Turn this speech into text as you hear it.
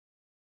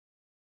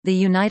The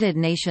United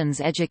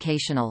Nations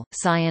Educational,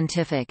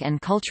 Scientific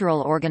and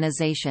Cultural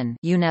Organization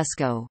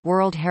 (UNESCO)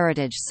 World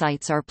Heritage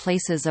Sites are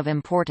places of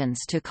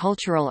importance to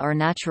cultural or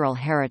natural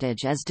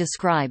heritage as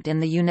described in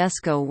the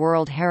UNESCO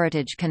World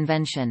Heritage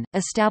Convention,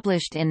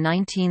 established in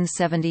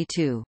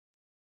 1972.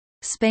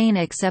 Spain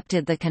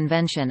accepted the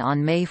convention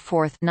on May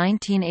 4,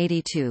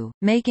 1982,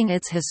 making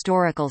its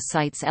historical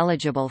sites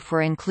eligible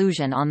for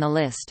inclusion on the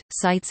list.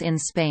 Sites in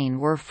Spain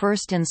were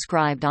first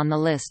inscribed on the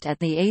list at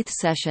the 8th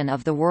session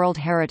of the World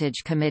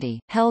Heritage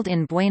Committee, held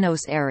in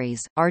Buenos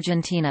Aires,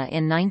 Argentina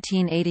in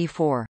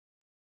 1984.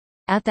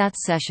 At that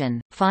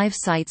session, 5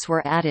 sites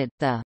were added: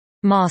 the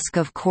Mosque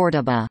of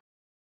Córdoba,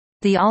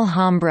 the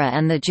Alhambra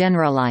and the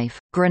Generalife,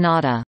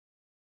 Granada,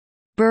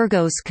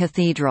 Burgos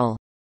Cathedral,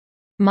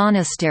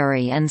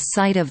 Monastery and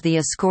site of the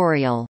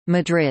Escorial,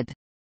 Madrid,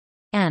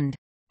 and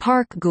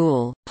Parc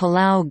Güell,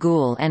 Palau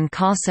Güell and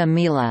Casa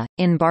Mila,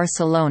 in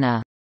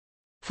Barcelona.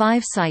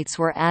 5 sites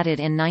were added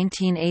in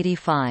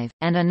 1985,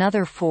 and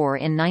another 4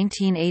 in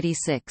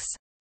 1986.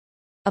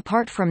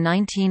 Apart from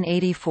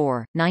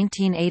 1984,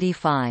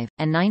 1985,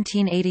 and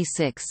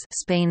 1986,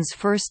 Spain's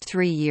first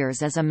 3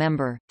 years as a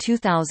member,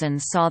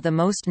 2000 saw the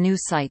most new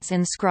sites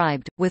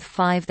inscribed, with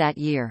 5 that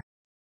year.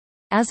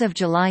 As of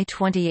July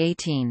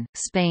 2018,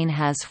 Spain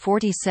has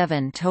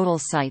 47 total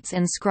sites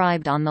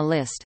inscribed on the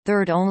list,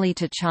 third only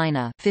to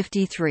China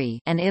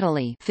 53 and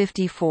Italy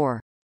 54.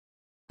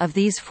 Of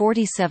these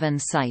 47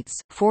 sites,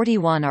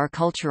 41 are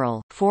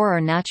cultural, 4 are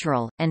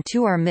natural, and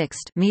 2 are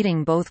mixed,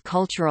 meeting both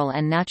cultural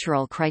and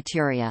natural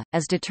criteria,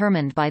 as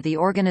determined by the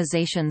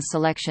organization's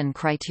selection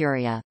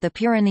criteria. The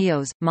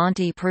Pyrenees,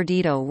 Monte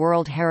Perdido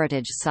World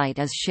Heritage Site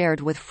is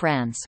shared with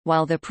France,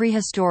 while the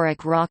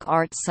prehistoric rock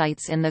art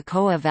sites in the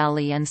Coa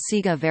Valley and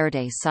Siga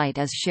Verde site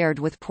is shared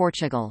with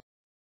Portugal.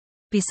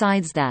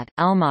 Besides that,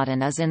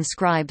 Almaden is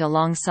inscribed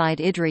alongside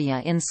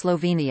Idrija in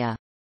Slovenia.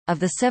 Of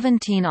the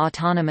 17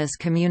 autonomous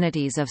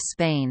communities of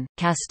Spain,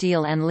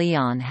 Castile and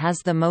Leon has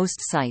the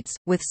most sites,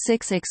 with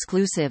 6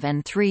 exclusive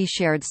and 3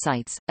 shared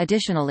sites.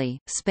 Additionally,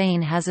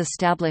 Spain has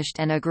established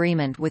an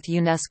agreement with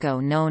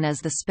UNESCO known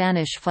as the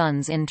Spanish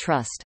Funds in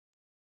Trust.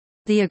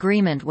 The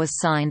agreement was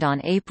signed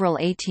on April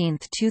 18,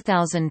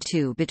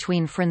 2002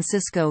 between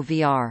Francisco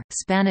Villar,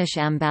 Spanish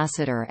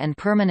ambassador and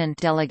permanent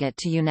delegate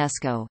to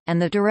UNESCO,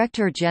 and the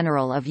Director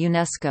General of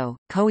UNESCO,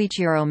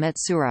 Koichiro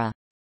Matsuura.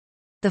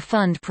 The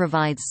fund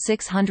provides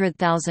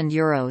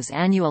 €600,000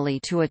 annually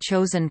to a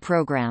chosen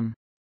program.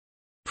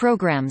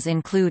 Programs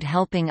include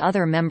helping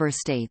other member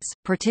states,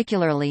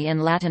 particularly in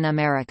Latin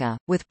America,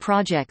 with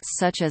projects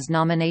such as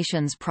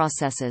nominations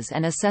processes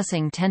and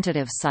assessing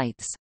tentative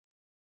sites.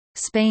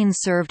 Spain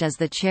served as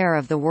the chair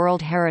of the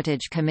World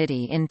Heritage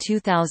Committee in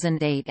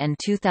 2008 and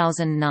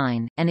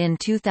 2009, and in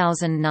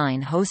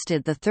 2009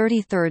 hosted the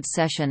 33rd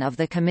session of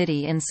the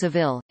committee in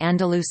Seville,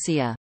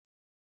 Andalusia.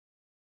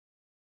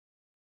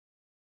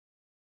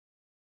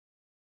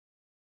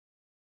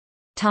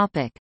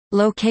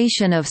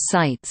 Location of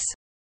sites.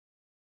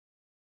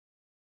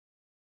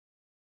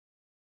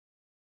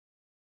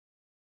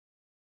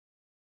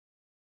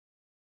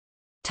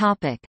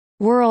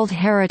 World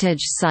Heritage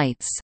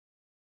Sites.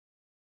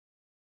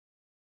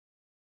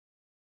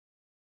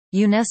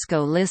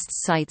 UNESCO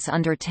lists sites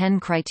under 10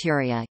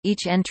 criteria,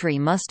 each entry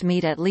must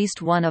meet at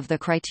least one of the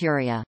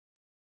criteria.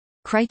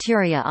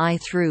 Criteria I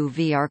through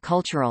V are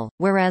cultural,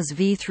 whereas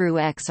V through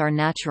X are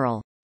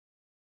natural.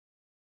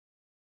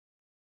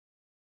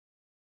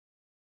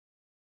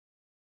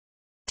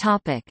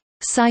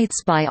 Sites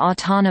by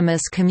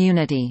autonomous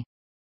community.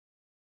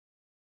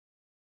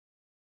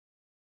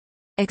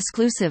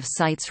 Exclusive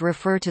sites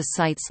refer to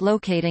sites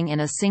locating in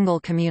a single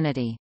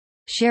community.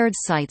 Shared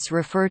sites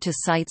refer to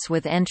sites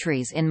with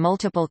entries in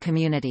multiple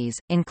communities,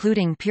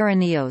 including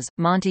Pyrenees,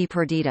 Monte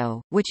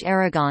Perdido, which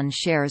Aragon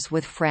shares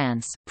with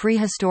France,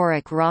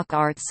 prehistoric rock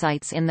art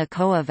sites in the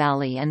Coa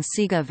Valley and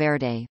Siga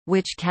Verde,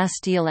 which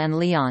Castile and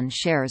Leon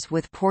shares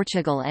with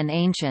Portugal, and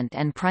ancient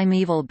and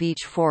primeval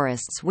beech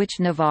forests which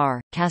Navarre,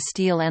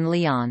 Castile and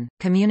Leon,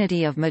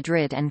 Community of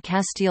Madrid and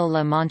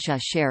Castile-La Mancha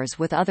shares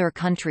with other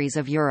countries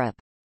of Europe.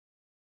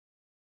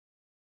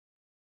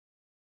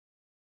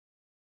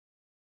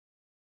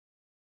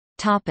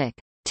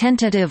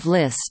 Tentative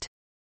list.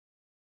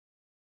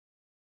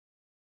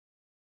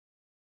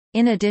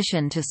 In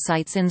addition to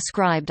sites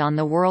inscribed on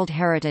the World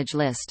Heritage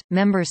List,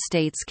 member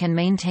states can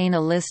maintain a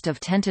list of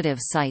tentative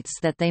sites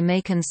that they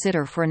may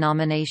consider for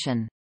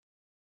nomination.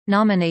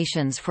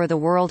 Nominations for the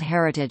World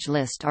Heritage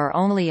List are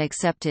only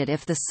accepted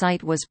if the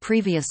site was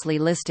previously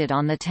listed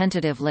on the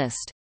tentative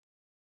list.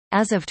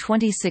 As of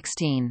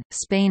 2016,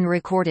 Spain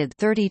recorded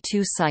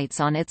 32 sites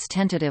on its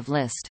tentative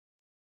list.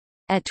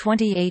 At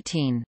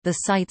 2018, the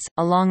sites,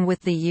 along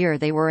with the year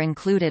they were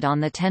included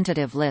on the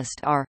tentative list,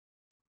 are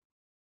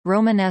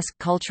Romanesque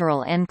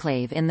Cultural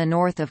Enclave in the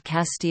north of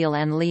Castile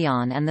and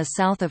Leon and the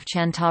south of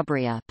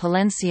Cantabria,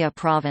 Palencia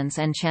Province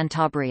and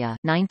Cantabria,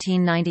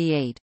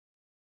 1998.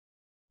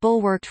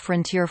 Bulwarked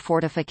Frontier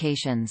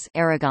Fortifications,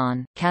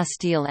 Aragon,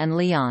 Castile and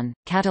Leon,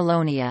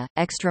 Catalonia,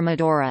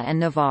 Extremadura and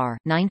Navarre,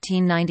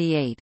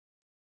 1998.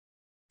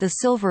 The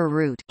Silver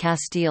Route,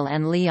 Castile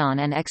and Leon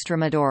and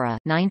Extremadura,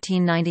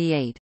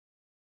 1998.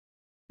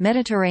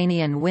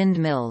 Mediterranean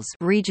Windmills,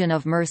 Region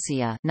of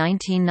Murcia,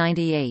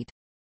 1998.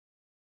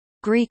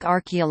 Greek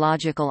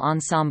Archaeological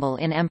Ensemble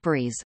in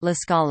Empúries, La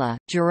Scala,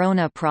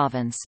 Girona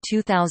Province,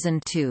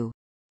 2002.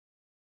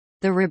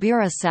 The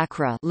Ribeira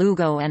Sacra,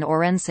 Lugo and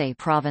Orense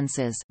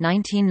Provinces,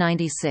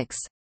 1996.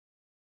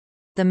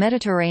 The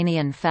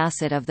Mediterranean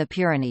Facet of the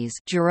Pyrenees,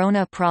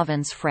 Girona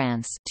Province,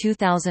 France,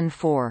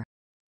 2004.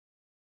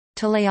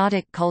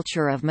 Teleotic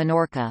Culture of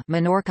Menorca,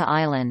 Menorca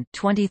Island,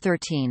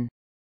 2013.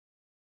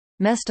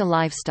 Mesta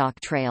Livestock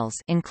Trails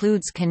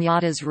includes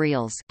Cañadas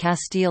Reales,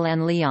 Castile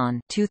and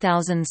Leon,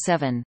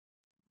 2007.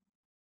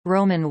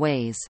 Roman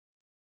Ways.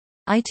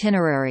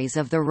 Itineraries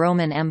of the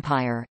Roman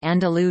Empire,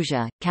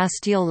 Andalusia,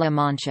 Castile-La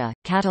Mancha,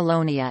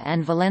 Catalonia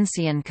and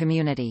Valencian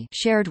Community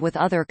shared with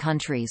other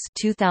countries,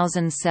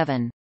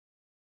 2007.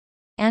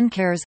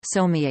 Ancares,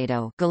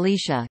 Somiedo,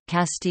 Galicia,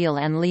 Castile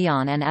and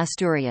Leon and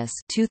Asturias,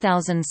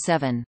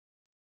 2007.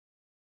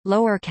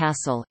 Lower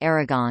Castle,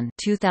 Aragon,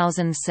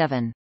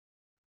 2007.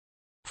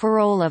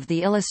 Ferrol of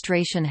the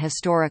Illustration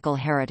Historical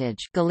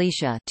Heritage,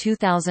 Galicia,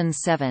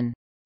 2007.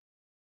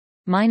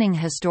 Mining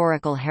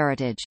Historical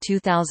Heritage,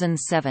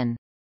 2007.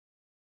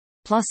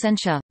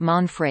 Plasencia,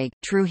 Monfragüe,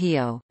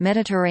 Trujillo,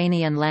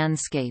 Mediterranean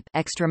Landscape,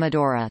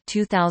 Extremadura,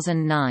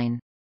 2009.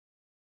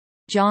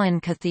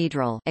 Jaén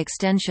Cathedral,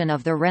 extension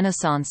of the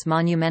Renaissance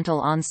monumental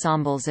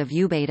ensembles of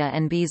Ubeda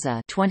and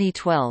Biza,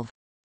 2012.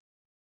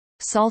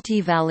 Salty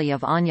Valley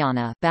of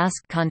Añana,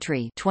 Basque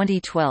Country,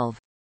 2012.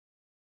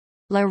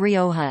 La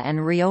Rioja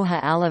and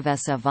Rioja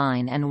Alavesa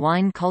Vine and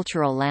Wine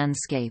Cultural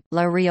Landscape,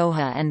 La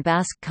Rioja and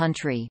Basque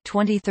Country,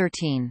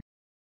 2013.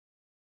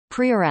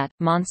 Priorat,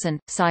 Montsant,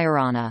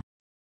 Siurana.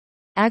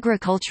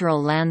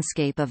 Agricultural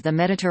Landscape of the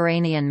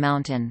Mediterranean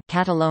Mountain,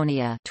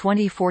 Catalonia,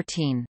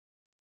 2014.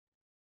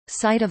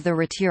 Site of the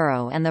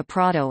Retiro and the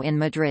Prado in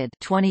Madrid,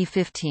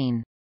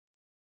 2015.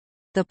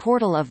 The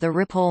Portal of the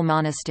Ripoll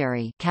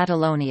Monastery,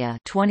 Catalonia,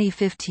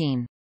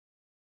 2015.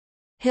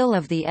 Hill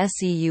of the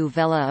Seu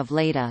Vela of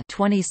Lleida,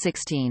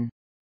 2016.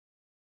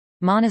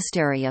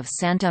 Monastery of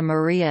Santa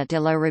Maria de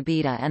la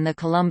Rabida and the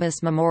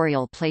Columbus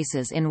Memorial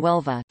Places in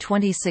Huelva,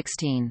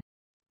 2016.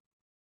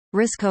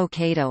 Risco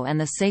Cato and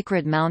the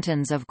Sacred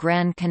Mountains of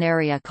Gran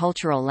Canaria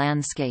Cultural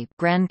Landscape,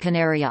 Gran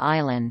Canaria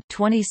Island,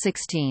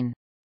 2016.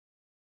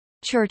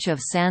 Church of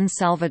San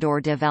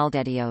Salvador de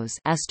Valdedios,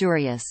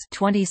 Asturias,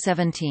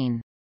 2017.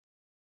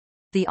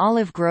 The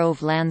Olive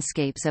Grove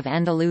Landscapes of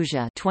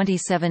Andalusia,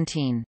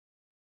 2017.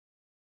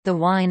 The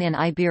Wine in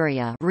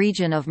Iberia,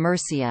 Region of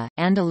Murcia,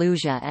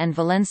 Andalusia and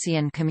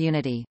Valencian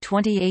Community,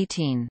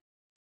 2018.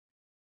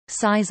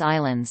 Size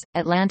Islands,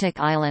 Atlantic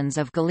Islands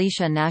of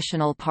Galicia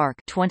National Park,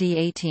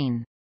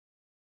 2018.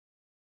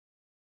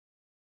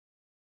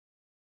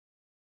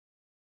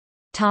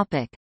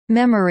 Topic: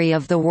 Memory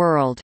of the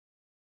World.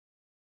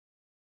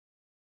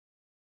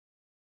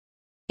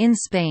 In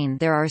Spain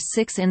there are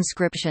 6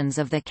 inscriptions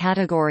of the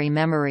category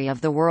Memory of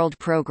the World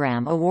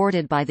program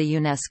awarded by the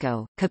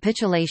UNESCO: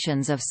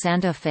 Capitulations of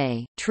Santa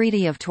Fe,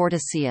 Treaty of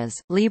Tordesillas,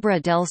 Libra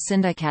del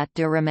Sindicat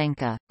de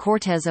Remenca,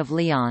 Cortes of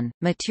Leon,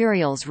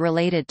 materials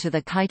related to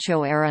the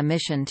Quicho-era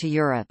mission to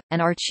Europe,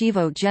 and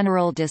Archivo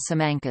General de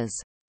Simancas.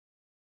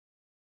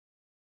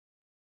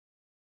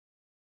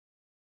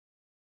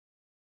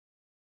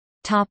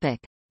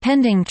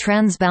 Pending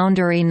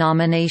transboundary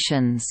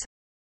nominations.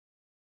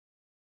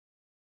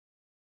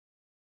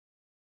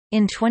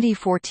 In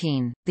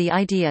 2014, the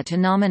idea to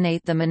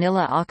nominate the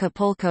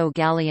Manila-Acapulco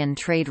galleon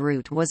trade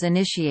route was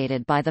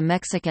initiated by the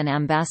Mexican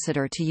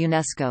ambassador to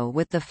UNESCO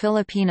with the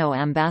Filipino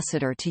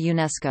ambassador to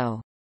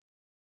UNESCO.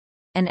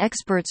 An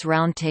experts'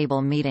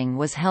 roundtable meeting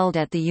was held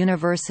at the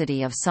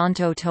University of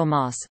Santo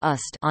Tomás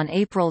on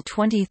April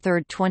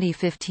 23,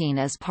 2015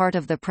 as part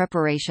of the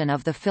preparation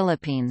of the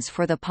Philippines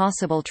for the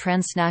possible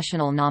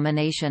transnational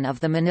nomination of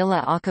the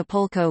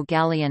Manila-Acapulco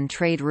galleon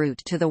trade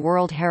route to the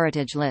World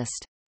Heritage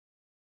List.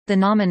 The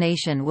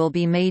nomination will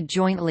be made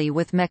jointly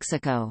with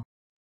Mexico.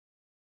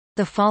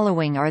 The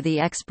following are the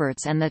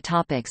experts and the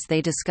topics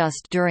they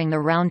discussed during the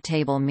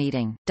roundtable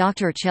meeting: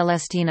 Dr.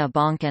 Celestina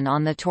Boncan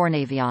on the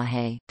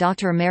Tornaviaje,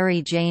 Dr.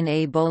 Mary Jane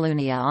A.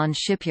 Bolunia on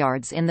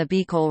shipyards in the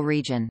Bicol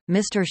region,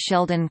 Mr.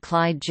 Sheldon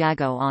Clyde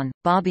Jago on,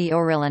 Bobby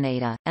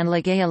Orillaneda, and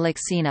Ligaya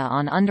Lixina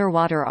on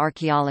underwater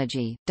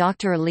archaeology,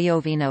 Dr.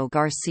 Leovino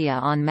Garcia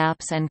on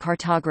maps and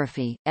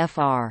cartography,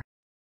 Fr.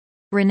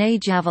 René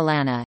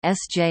Javellana,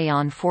 S.J.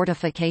 on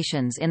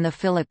fortifications in the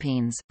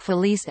Philippines,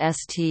 Felice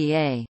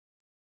Sta.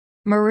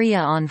 Maria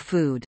on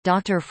food,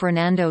 Dr.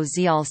 Fernando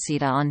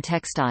Zialcita on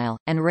textile,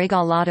 and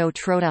Regalado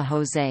Trota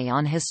José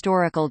on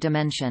historical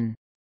dimension.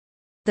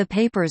 The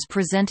papers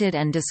presented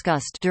and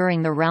discussed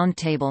during the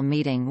roundtable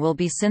meeting will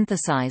be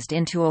synthesized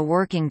into a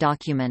working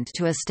document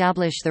to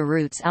establish the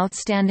route's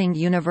outstanding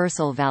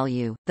universal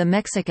value. The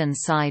Mexican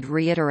side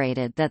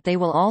reiterated that they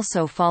will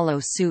also follow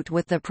suit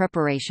with the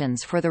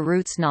preparations for the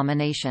route's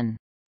nomination.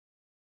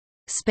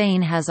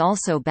 Spain has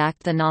also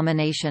backed the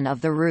nomination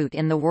of the route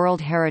in the World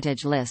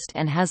Heritage List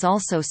and has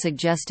also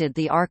suggested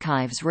the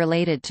archives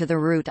related to the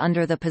route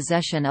under the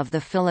possession of the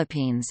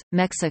Philippines,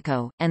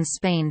 Mexico, and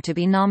Spain to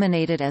be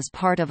nominated as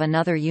part of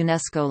another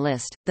UNESCO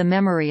list, the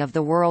Memory of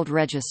the World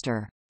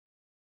Register.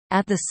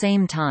 At the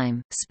same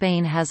time,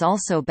 Spain has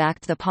also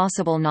backed the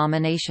possible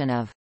nomination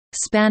of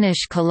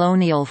Spanish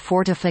colonial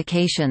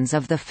fortifications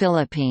of the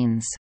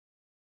Philippines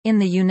in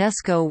the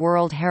UNESCO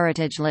World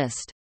Heritage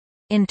List.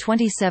 In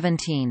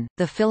 2017,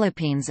 the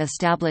Philippines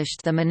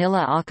established the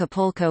Manila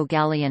Acapulco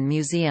Galleon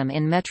Museum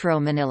in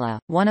Metro Manila,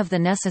 one of the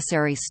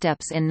necessary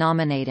steps in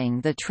nominating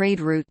the trade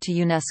route to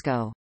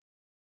UNESCO.